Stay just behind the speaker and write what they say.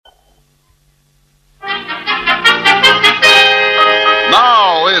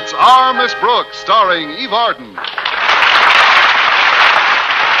Our Miss Brooks, starring Eve Arden.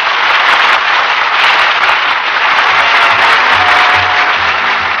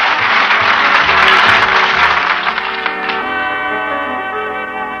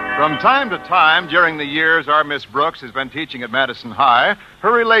 From time to time during the years our Miss Brooks has been teaching at Madison High,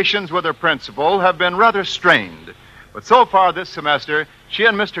 her relations with her principal have been rather strained. But so far this semester, she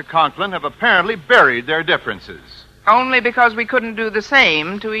and Mr. Conklin have apparently buried their differences. Only because we couldn't do the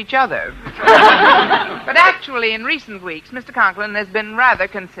same to each other. But actually, in recent weeks, Mr. Conklin has been rather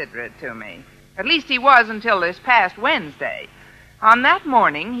considerate to me. At least he was until this past Wednesday. On that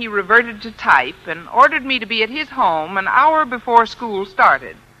morning, he reverted to type and ordered me to be at his home an hour before school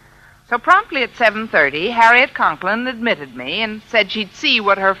started. So promptly at 7:30, Harriet Conklin admitted me and said she'd see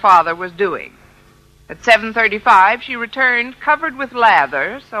what her father was doing. At 7:35, she returned covered with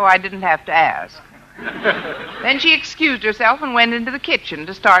lather, so I didn't have to ask. Then she excused herself and went into the kitchen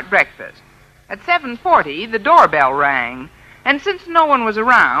to start breakfast. At 7:40, the doorbell rang, and since no one was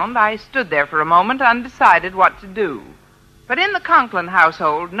around, I stood there for a moment undecided what to do. But in the Conklin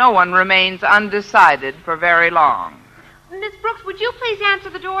household, no one remains undecided for very long. Miss Brooks, would you please answer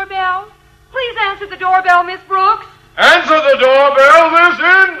the doorbell? Please answer the doorbell, Miss Brooks. Answer the doorbell this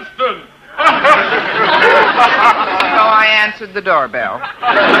instant. So I answered the doorbell.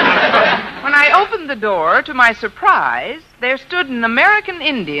 When I opened the door, to my surprise, there stood an American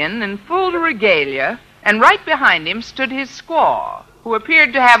Indian in full regalia, and right behind him stood his squaw, who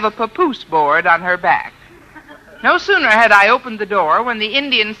appeared to have a papoose board on her back. No sooner had I opened the door when the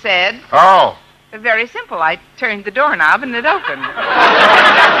Indian said... Oh. Very simple. I turned the doorknob and it opened.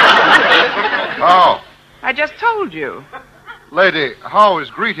 Oh. I just told you. Lady, how is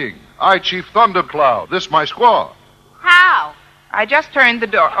greeting? I, Chief Thundercloud. This my squaw. How? I just turned the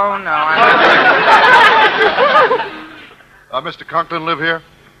door. Oh, no. Mr. Conklin live here?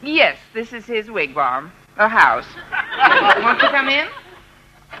 Yes, this is his wigwam. A house. Won't you come in?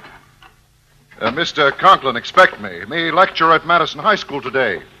 Mr. Conklin expect me. Me lecture at Madison High School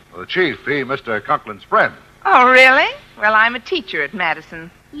today. The chief, he Mr. Conklin's friend. Oh, really? Well, I'm a teacher at Madison.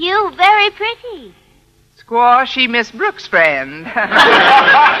 You very pretty. Squaw, she Miss Brooks' friend.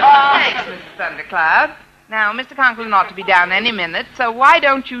 Thanks, Mrs. Thundercloud. Now, Mr. Conklin ought to be down any minute, so why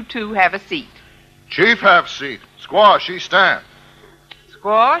don't you two have a seat? Chief have seat. Squaw, she stand.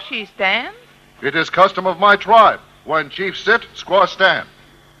 Squaw, she stands? It is custom of my tribe. When chief sit, squaw stand.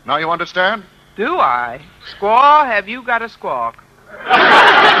 Now you understand? Do I? Squaw, have you got a squawk?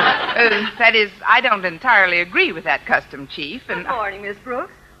 That is, I don't entirely agree with that custom, Chief. And Good morning, Miss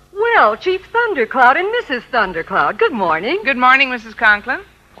Brooks. Well, Chief Thundercloud and Mrs. Thundercloud, good morning. Good morning, Mrs. Conklin.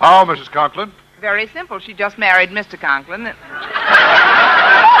 How, Mrs. Conklin? Very simple. She just married Mr. Conklin. Oh,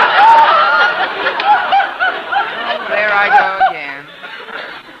 there I go again.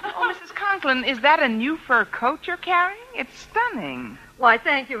 Oh, Mrs. Conklin, is that a new fur coat you're carrying? It's stunning. Why,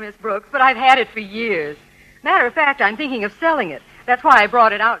 thank you, Miss Brooks, but I've had it for years. Matter of fact, I'm thinking of selling it. That's why I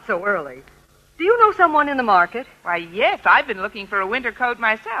brought it out so early. Do you know someone in the market? Why, yes, I've been looking for a winter coat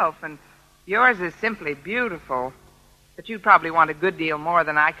myself, and yours is simply beautiful. But you'd probably want a good deal more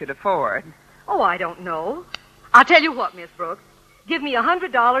than I could afford. Oh, I don't know. I'll tell you what, Miss Brooks. Give me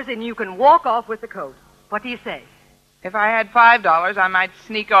 $100 and you can walk off with the coat. What do you say? If I had $5, I might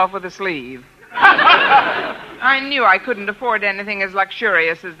sneak off with a sleeve. I knew I couldn't afford anything as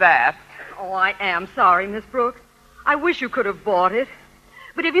luxurious as that. Oh, I am sorry, Miss Brooks. I wish you could have bought it.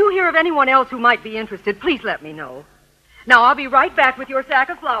 But if you hear of anyone else who might be interested, please let me know. Now, I'll be right back with your sack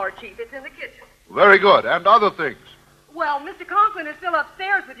of flour, Chief. It's in the kitchen. Very good. And other things. Well, Mr. Conklin is still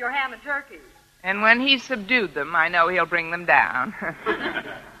upstairs with your ham and turkey. And when he's subdued them, I know he'll bring them down.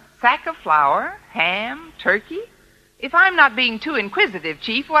 Sack of flour, ham, turkey? If I'm not being too inquisitive,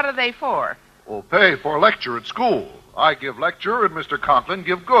 Chief, what are they for? Oh, pay for lecture at school. I give lecture and Mr. Conklin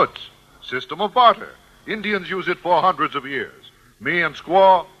give goods. System of barter. Indians use it for hundreds of years. Me and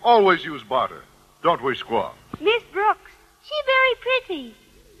Squaw always use barter. Don't we, Squaw? Miss Brooks, she very pretty.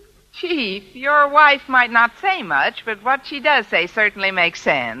 Chief, your wife might not say much, but what she does say certainly makes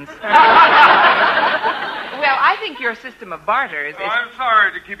sense. Well, I think your system of barter is... I'm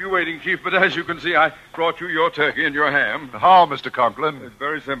sorry to keep you waiting, Chief, but as you can see, I brought you your turkey and your ham. How, Mr. Conklin? It's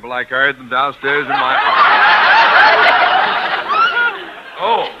very simple. I carried them downstairs in my...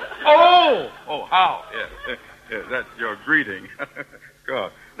 Oh, how? Yes, that's your greeting.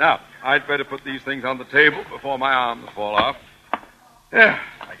 Good. Now, I'd better put these things on the table before my arms fall off. Yeah,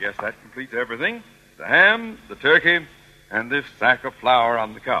 I guess that completes everything. The ham, the turkey, and this sack of flour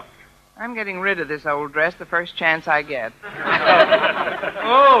on the couch. I'm getting rid of this old dress the first chance I get.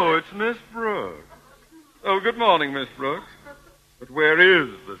 Oh, it's Miss Brooks. Oh, good morning, Miss Brooks. But where is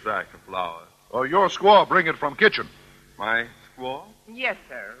the sack of flour? Oh, your squaw bring it from kitchen. My squaw? Yes,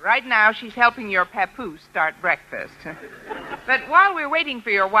 sir. Right now, she's helping your papoose start breakfast. But while we're waiting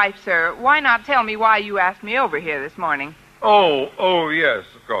for your wife, sir, why not tell me why you asked me over here this morning? Oh, yes,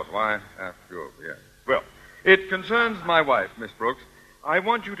 of course. Why ask you over, yes. Well, it concerns my wife, Miss Brooks. I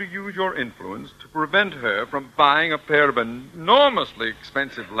want you to use your influence to prevent her from buying a pair of enormously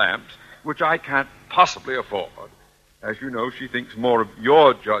expensive lamps, which I can't possibly afford. As you know, she thinks more of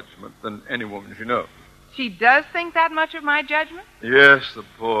your judgment than any woman she knows. She does think that much of my judgment? Yes, the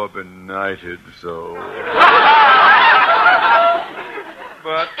poor benighted soul. But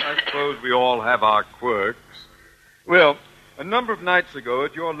I suppose we all have our quirks. Well, a number of nights ago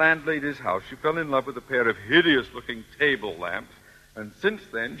at your landlady's house, she fell in love with a pair of hideous-looking table lamps, and since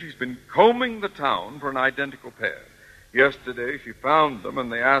then she's been combing the town for an identical pair. Yesterday she found them,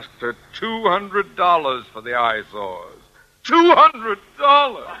 and they asked her $200 for the eyesores. $200!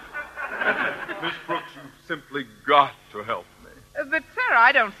 Miss Brooks, you've simply got to help me. But, sir,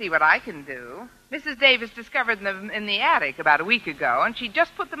 I don't see what I can do. Mrs. Davis discovered them in the attic about a week ago, and she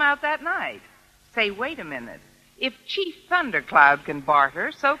just put them out that night. Say, wait a minute. If Chief Thundercloud can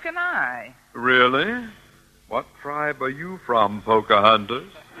barter, so can I. Really? What tribe are you from, Pocahontas?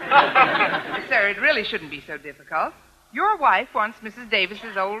 Sir, it really shouldn't be so difficult. Your wife wants Mrs.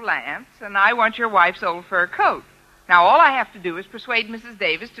 Davis's old lamps, and I want your wife's old fur coat. Now, all I have to do is persuade Mrs.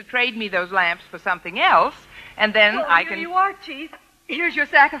 Davis to trade me those lamps for something else, and then I can... Here you are, Chief. Here's your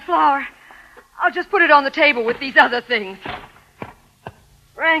sack of flour. I'll just put it on the table with these other things.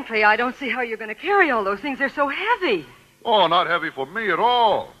 Frankly, I don't see how you're going to carry all those things. They're so heavy. Oh, not heavy for me at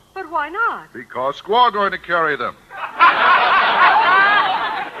all. But why not? Because squaw going to carry them.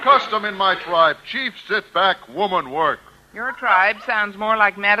 Custom in my tribe. Chief, sit back, woman work. Your tribe sounds more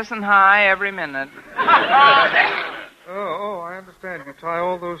like Madison High every minute. I understand. You tie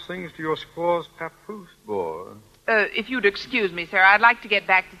all those things to your squaw's papoose board. If you'd excuse me, sir, I'd like to get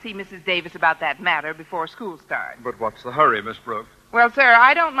back to see Mrs. Davis about that matter before school starts. But what's the hurry, Miss Brooks? Well, sir,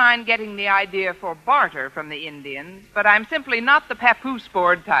 I don't mind getting the idea for barter from the Indians, but I'm simply not the papoose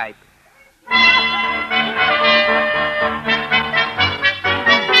board type.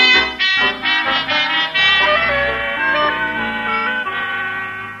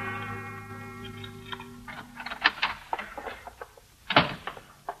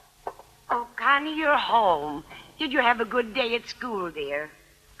 Oh, Connie, you're home. Did you have a good day at school, dear?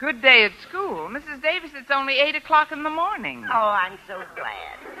 Good day at school. Mrs. Davis, it's only 8 o'clock in the morning. Oh, I'm so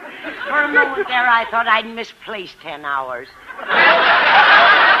glad. For a moment there, I thought I'd misplaced 10 hours. I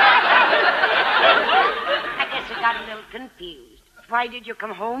guess I got a little confused. Why did you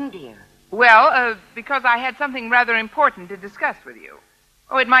come home, dear? Well, because I had something rather important to discuss with you.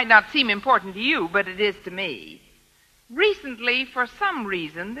 Oh, it might not seem important to you, but it is to me. Recently, for some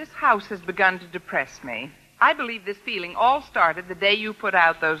reason, this house has begun to depress me. I believe this feeling all started the day you put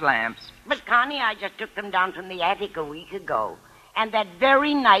out those lamps. But, Connie, I just took them down from the attic a week ago. And that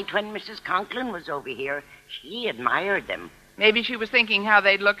very night when Mrs. Conklin was over here, she admired them. Maybe she was thinking how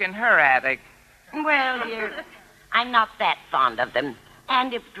they'd look in her attic. Well, dear, I'm not that fond of them.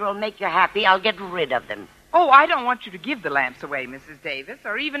 And if it will make you happy, I'll get rid of them. Oh, I don't want you to give the lamps away, Mrs. Davis,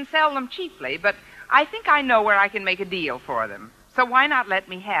 or even sell them cheaply, but I think I know where I can make a deal for them. So why not let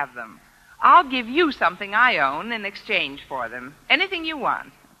me have them? I'll give you something I own in exchange for them. Anything you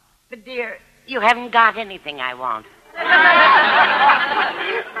want. But, dear, you haven't got anything I want. I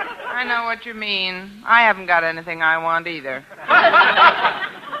know what you mean. I haven't got anything I want either. But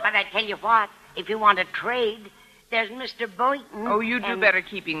I tell you what, if you want to trade, there's Mr. Boynton. Oh, you do better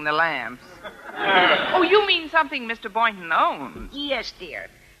keeping the lamps. Oh, you mean something Mr. Boynton owns? Yes, dear.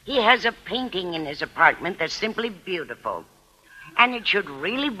 He has a painting in his apartment that's simply beautiful. And it should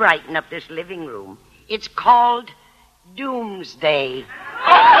really brighten up this living room. It's called Doomsday.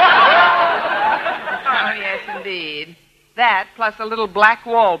 Oh, yes, indeed. That, plus a little black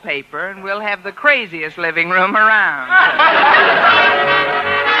wallpaper, and we'll have the craziest living room around.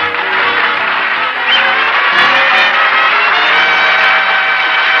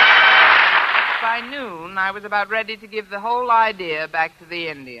 By noon, I was about ready to give the whole idea back to the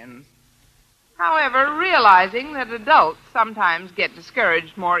Indians. However, realizing that adults sometimes get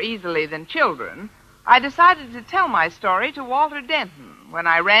discouraged more easily than children, I decided to tell my story to Walter Denton when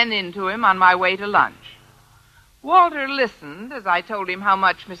I ran into him on my way to lunch. Walter listened as I told him how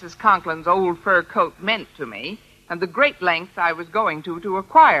much Mrs. Conklin's old fur coat meant to me and the great lengths I was going to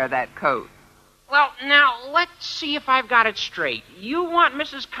acquire that coat. Well, now, let's see if I've got it straight. You want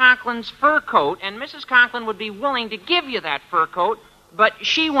Mrs. Conklin's fur coat, and Mrs. Conklin would be willing to give you that fur coat, but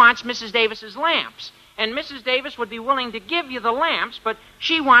she wants Mrs. Davis's lamps. and Mrs. Davis would be willing to give you the lamps, but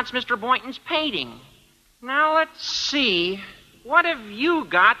she wants Mr. Boynton's painting. Now, let's see. What have you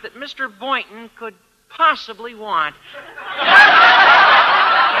got that Mr. Boynton could possibly want?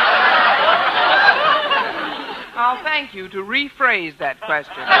 I'll thank you to rephrase that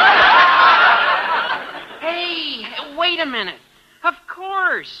question. Hey, wait a minute. Of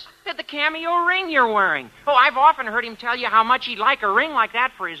course. The cameo ring you're wearing. Oh, I've often heard him tell you how much he'd like a ring like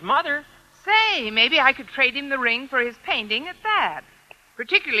that for his mother. Say, maybe I could trade him the ring for his painting at that.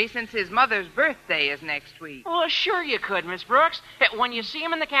 Particularly since his mother's birthday is next week. Well, sure you could, Miss Brooks. When you see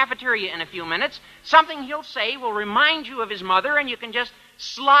him in the cafeteria in a few minutes, something he'll say will remind you of his mother, and you can just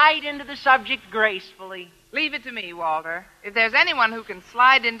slide into the subject gracefully. Leave it to me, Walter. If there's anyone who can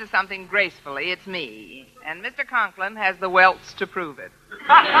slide into something gracefully, it's me. And Mr. Conklin has the welts to prove it.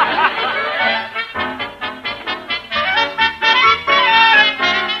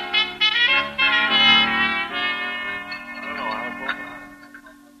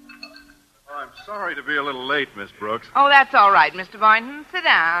 I'm sorry to be a little late, Miss Brooks. Oh, that's all right, Mr. Boynton. Sit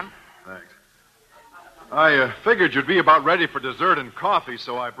down. Thanks. I figured you'd be about ready for dessert and coffee,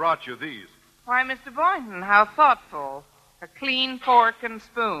 so I brought you these. Why, Mr. Boynton, how thoughtful. A clean fork and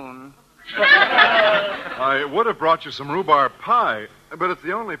spoon. I would have brought you some rhubarb pie, but it's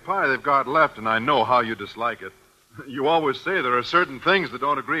the only pie they've got left, and I know how you dislike it. You always say there are certain things that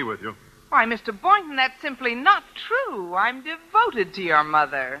don't agree with you. Why, Mr. Boynton, that's simply not true. I'm devoted to your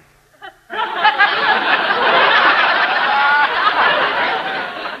mother.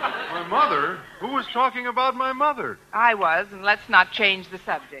 My mother? Who was talking about my mother? I was, and let's not change the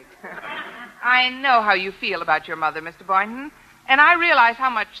subject. I know how you feel about your mother, Mr. Boynton, and I realize how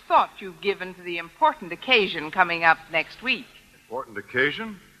much thought you've given to the important occasion coming up next week. Important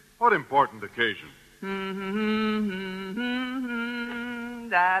occasion? What important occasion?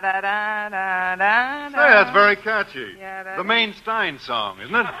 Da, da, da, da, da, Say, that's very catchy. Yeah, The Maine Stein song,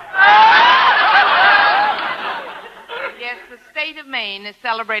 isn't it? Yes, the state of Maine is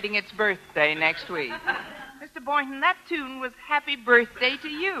celebrating its birthday next week. Mr. Boynton, that tune was Happy Birthday to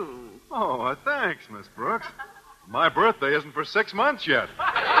You. Oh, thanks, Miss Brooks. My birthday isn't for 6 months yet.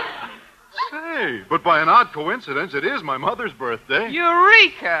 Say, but by an odd coincidence, it is my mother's birthday.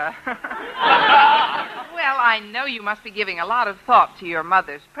 Eureka! Well, I know you must be giving a lot of thought to your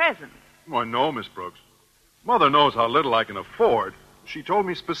mother's present. Why, no, Miss Brooks. Mother knows how little I can afford. She told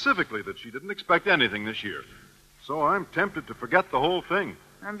me specifically that she didn't expect anything this year. So I'm tempted to forget the whole thing.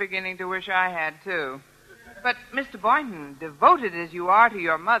 I'm beginning to wish I had, too. But, Mr. Boynton, devoted as you are to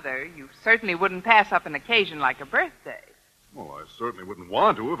your mother, you certainly wouldn't pass up an occasion like a birthday. Well, I certainly wouldn't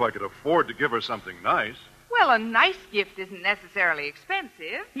want to if I could afford to give her something nice. Well, a nice gift isn't necessarily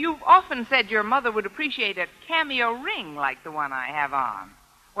expensive. You've often said your mother would appreciate a cameo ring like the one I have on.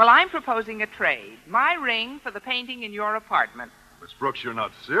 Well, I'm proposing a trade. My ring for the painting in your apartment. Miss Brooks, you're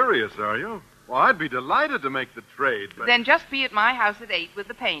not serious, are you? Well, I'd be delighted to make the trade, but... Then just be at my house at 8 with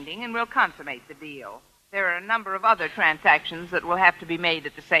the painting, and we'll consummate the deal. There are a number of other transactions that will have to be made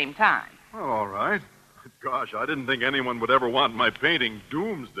at the same time. Well, all right. Gosh, I didn't think anyone would ever want my painting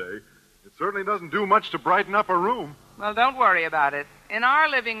Doomsday. It certainly doesn't do much to brighten up a room. Well, don't worry about it. In our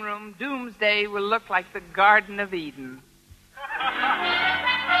living room, Doomsday will look like the Garden of Eden.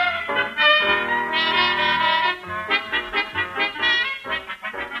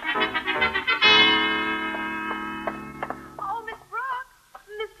 Oh, Miss Brooks.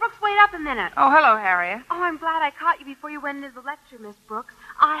 Miss Brooks, wait up a minute. Oh, hello, Harriet. Oh, I'm glad I caught you before you went into the lecture, Miss Brooks.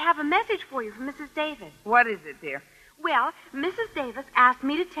 I have a message for you from Mrs. Davis. What is it, dear? Well, Mrs. Davis asked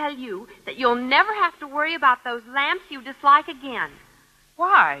me to tell you that you'll never have to worry about those lamps you dislike again.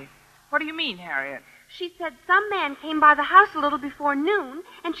 Why? What do you mean, Harriet? She said some man came by the house a little before noon,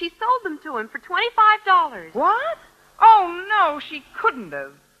 and she sold them to him for $25. What? Oh, no, she couldn't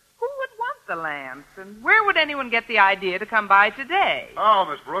have. Who would want the lamps? And where would anyone get the idea to come by today? Oh,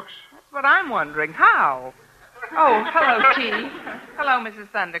 Miss Brooks. That's what I'm wondering. How? Oh, hello, Chief. Hello, Mrs.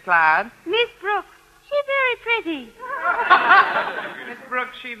 Thundercloud. Miss Brooks, she's very pretty. Miss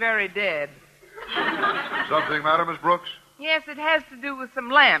Brooks, she very dead. Something matter, Miss Brooks? Yes, it has to do with some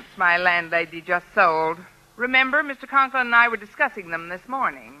lamps my landlady just sold. Remember, Mr. Conklin and I were discussing them this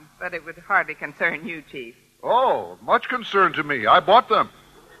morning, but it would hardly concern you, Chief. Oh, much concern to me. I bought them.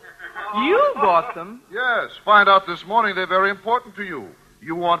 You bought them? Yes. Find out this morning they're very important to you.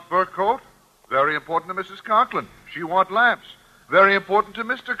 You want fur coat? Very important to Mrs. Conklin. She want lamps. Very important to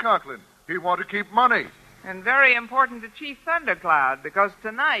Mr. Conklin. He want to keep money. And very important to Chief Thundercloud, because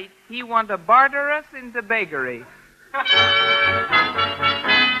tonight he want to barter us into beggary.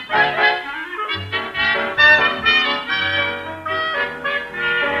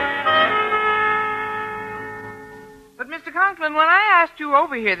 Conklin, when I asked you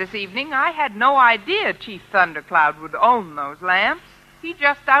over here this evening, I had no idea Chief Thundercloud would own those lamps. He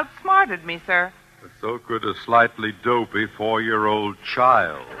just outsmarted me, sir. So could a slightly dopey 4-year-old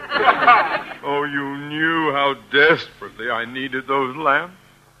child. Oh, you knew how desperately I needed those lamps?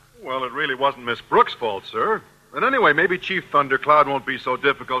 Well, it really wasn't Miss Brooks' fault, sir. And anyway, maybe Chief Thundercloud won't be so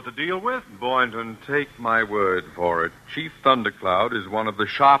difficult to deal with. Boynton, take my word for it. Chief Thundercloud is one of the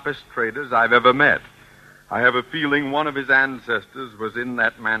sharpest traders I've ever met. I have a feeling one of his ancestors was in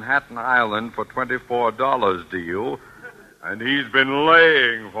that Manhattan Island for $24 deal, and he's been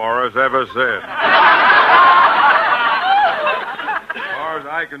laying for us ever since. As far as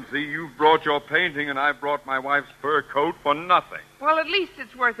I can see, you've brought your painting and I've brought my wife's fur coat for nothing. Well, at least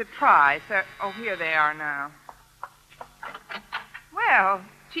it's worth a try, sir. Oh, here they are now. Well,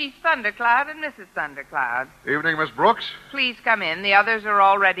 Chief Thundercloud and Mrs. Thundercloud. Evening, Miss Brooks. Please come in. The others are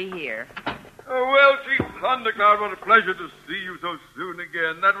already here. Oh, well, Chief Thundercloud, what a pleasure to see you so soon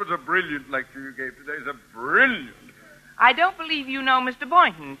again. That was a brilliant lecture you gave today. It's a brilliant. I don't believe you know Mr.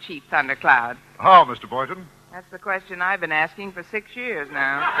 Boynton, Chief Thundercloud. How, Mr. Boynton? That's the question I've been asking for 6 years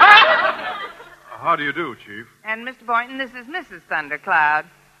now. How do you do, Chief? And, Mr. Boynton, this is Mrs. Thundercloud.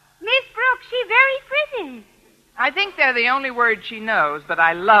 Miss Brooks, she very pretty. I think they're the only words she knows, but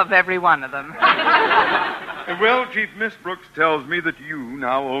I love every one of them. Well, Chief, Miss Brooks tells me that you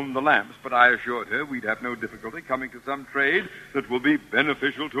now own the lamps, but I assured her we'd have no difficulty coming to some trade that will be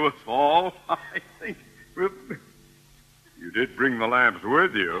beneficial to us all. I think. Well, you did bring the lamps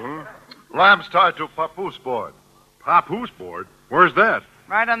with you. Lamps tied to a papoose board. Papoose board? Where's that?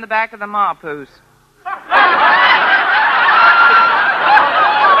 Right on the back of the mapoose.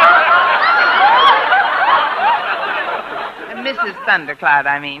 Mrs. Thundercloud,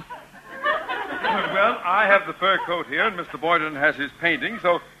 I mean. Well, I have the fur coat here, and Mr. Boynton has his painting,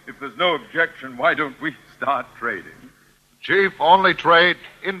 so if there's no objection, why don't we start trading? Chief, only trade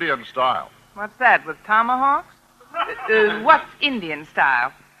Indian style. What's that, with tomahawks? What's Indian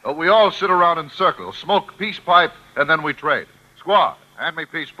style? We all sit around in circles, smoke peace pipe, and then we trade. Squaw, hand me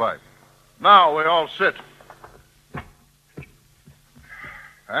peace pipe. Now we all sit.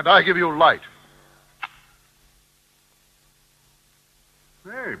 And I give you light.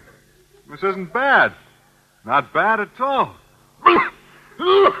 Hey, this isn't bad. Not bad at all.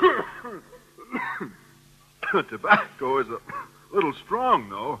 Tobacco is a little strong,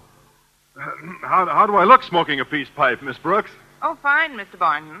 though. How do I look smoking a peace pipe, Miss Brooks? Oh, fine, Mr.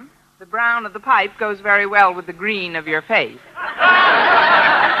 Boynton. The brown of the pipe goes very well with the green of your face. Are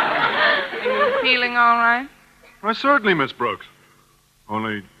you feeling all right? Why, certainly, Miss Brooks.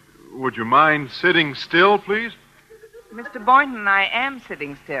 Only, would you mind sitting still, please? Mr. Boynton, I am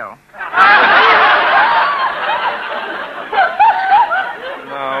sitting still.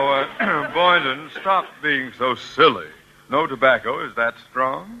 Now, Boynton, stop being so silly. No tobacco is that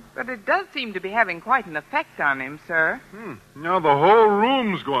strong. But it does seem to be having quite an effect on him, sir. Now the whole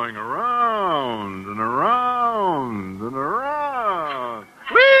room's going around and around and around.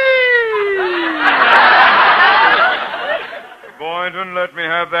 Whee! Boynton, let me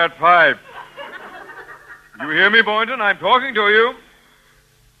have that pipe. You hear me, Boynton? I'm talking to you.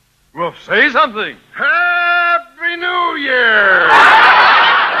 Well, say something. Happy New Year!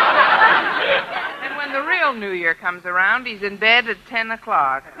 And when the real New Year comes around, he's in bed at 10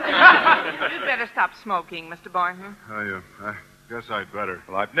 o'clock. You'd better stop smoking, Mr. Boynton. I guess I'd better.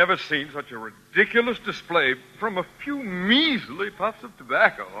 Well, I've never seen such a ridiculous display from a few measly puffs of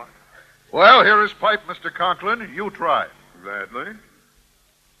tobacco. Well, here is pipe, Mr. Conklin. You try. Gladly.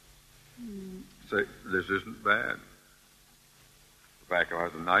 Say, this isn't bad. Tobacco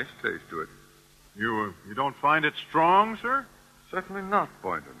has a nice taste to it. You don't find it strong, sir? Certainly not,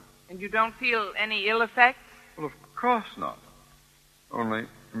 Boynton. And you don't feel any ill effects? Well, of course not. Only,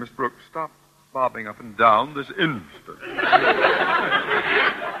 Miss Brooks, stop bobbing up and down this instant.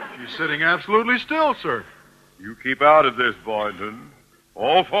 She's sitting absolutely still, sir. You keep out of this, Boynton.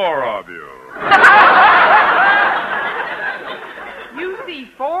 All four of you. You see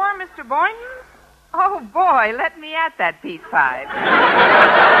 4, Mr. Boynton? Oh, boy, let me at that peace pipe.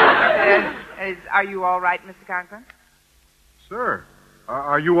 Are you all right, Mr. Conklin? Sir,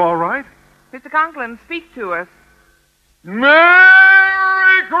 are you all right? Mr. Conklin, speak to us.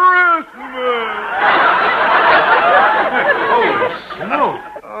 Merry Christmas! Holy smoke.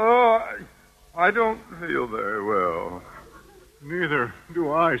 Oh, I don't feel very well. Neither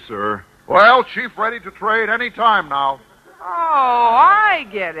do I, sir. Well, Chief, ready to trade any time now. Oh, I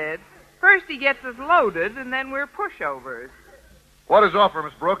get it. First he gets us loaded, and then we're pushovers. What is offer,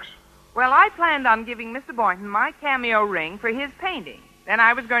 Miss Brooks? Well, I planned on giving Mr. Boynton my cameo ring for his painting. Then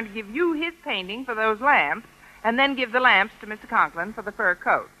I was going to give you his painting for those lamps, and then give the lamps to Mr. Conklin for the fur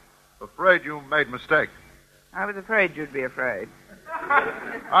coat. Afraid you made a mistake. I was afraid you'd be afraid.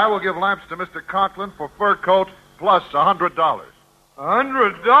 I will give lamps to Mr. Conklin for fur coat plus $100.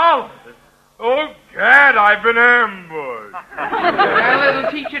 $100? Oh, Gad, I've been ambushed. Well,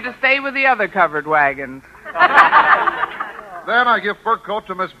 it'll teach you to stay with the other covered wagons. Then I give fur coat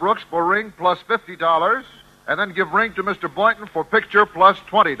to Miss Brooks for ring plus $50, and then give ring to Mr. Boynton for picture plus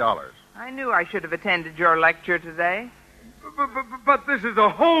 $20. I knew I should have attended your lecture today. But this is a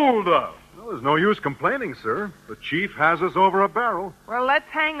holdup. Well, there's no use complaining, sir. The chief has us over a barrel. Well, let's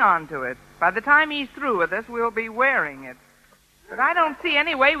hang on to it. By the time he's through with us, we'll be wearing it. But I don't see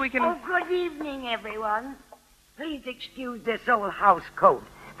any way we can... Oh, good evening, everyone. Please excuse this old house coat,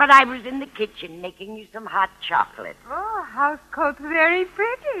 but I was in the kitchen making you some hot chocolate. Oh, house coat's very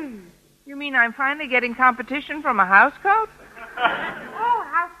pretty. You mean I'm finally getting competition from a house coat? Oh,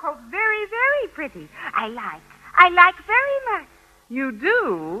 house coat's very, very pretty. I like very much. You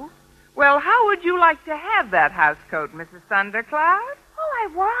do? Well, how would you like to have that house coat, Mrs. Thundercloud? Oh, I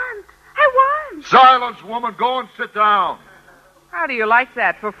want. Silence, woman. Go and sit down. How do you like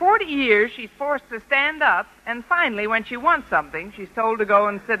that? For 40 years, she's forced to stand up, and finally, when she wants something, she's told to go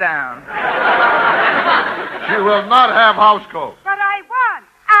and sit down. She will not have house coat. But I want.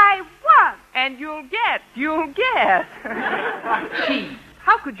 And you'll get. Chief,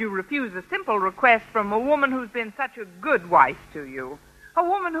 how could you refuse a simple request from a woman who's been such a good wife to you? A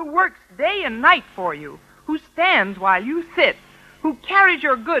woman who works day and night for you, who stands while you sit, who carries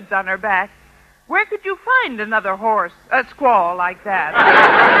your goods on her back. Where could you find another a squaw like that?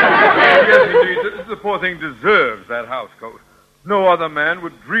 Yes, indeed. The poor thing deserves that house coat. No other man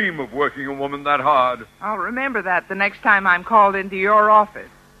would dream of working a woman that hard. I'll remember that the next time I'm called into your office.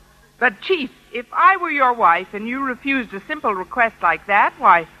 But, Chief, if I were your wife and you refused a simple request like that,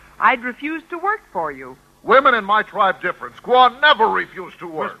 why, I'd refuse to work for you. Women in my tribe different. Squaw never refused to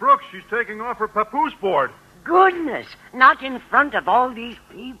work. Miss Brooks, she's taking off her papoose board. Goodness, not in front of all these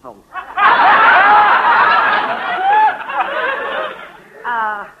people.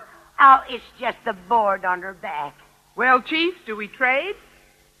 It's just the board on her back. Well, Chief, do we trade?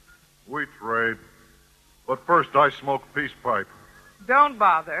 We trade. But first I smoke peace pipe. Don't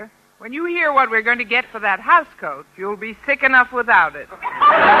bother. When you hear what we're going to get for that house coat, you'll be sick enough without it.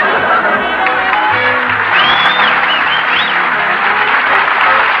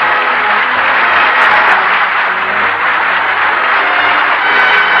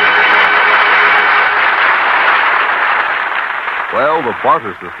 Well, the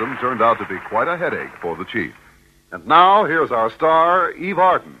barter system turned out to be quite a headache for the chief. And now, here's our star, Eve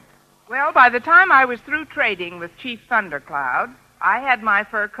Arden. Well, by the time I was through trading with Chief Thundercloud, I had my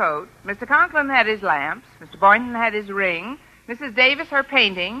fur coat, Mr. Conklin had his lamps, Mr. Boynton had his ring, Mrs. Davis her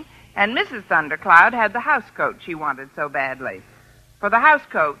painting, and Mrs. Thundercloud had the house coat she wanted so badly. For the house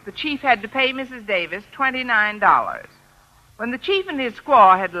coat, the chief had to pay Mrs. Davis $29. When the chief and his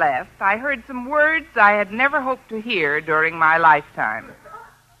squaw had left, I heard some words I had never hoped to hear during my lifetime.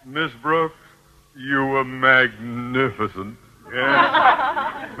 Miss Brooks, you were magnificent.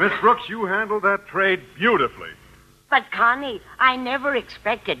 Yes. Miss Brooks, you handled that trade beautifully. But, Connie, I never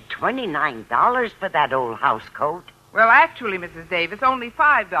expected $29 for that old house coat. Well, actually, Mrs. Davis, only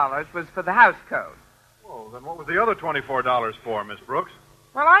 $5 was for the house coat. Oh, then what was the other $24 for, Miss Brooks?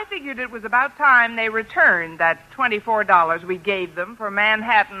 Well, I figured it was about time they returned that $24 we gave them for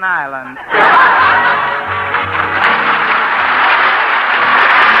Manhattan Island.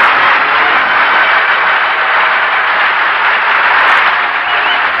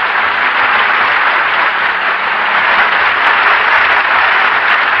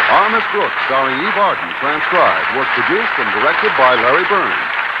 Our Miss Brooks, starring Eve Arden, transcribed, was produced and directed by Larry Burns,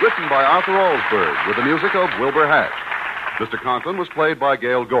 written by Arthur Alsberg, with the music of Wilbur Hatch. Mr. Conklin was played by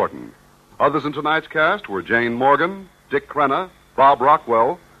Gail Gordon. Others in tonight's cast were Jane Morgan, Dick Crenna, Bob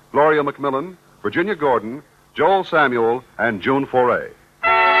Rockwell, Gloria McMillan, Virginia Gordon, Joel Samuel, and June Foray.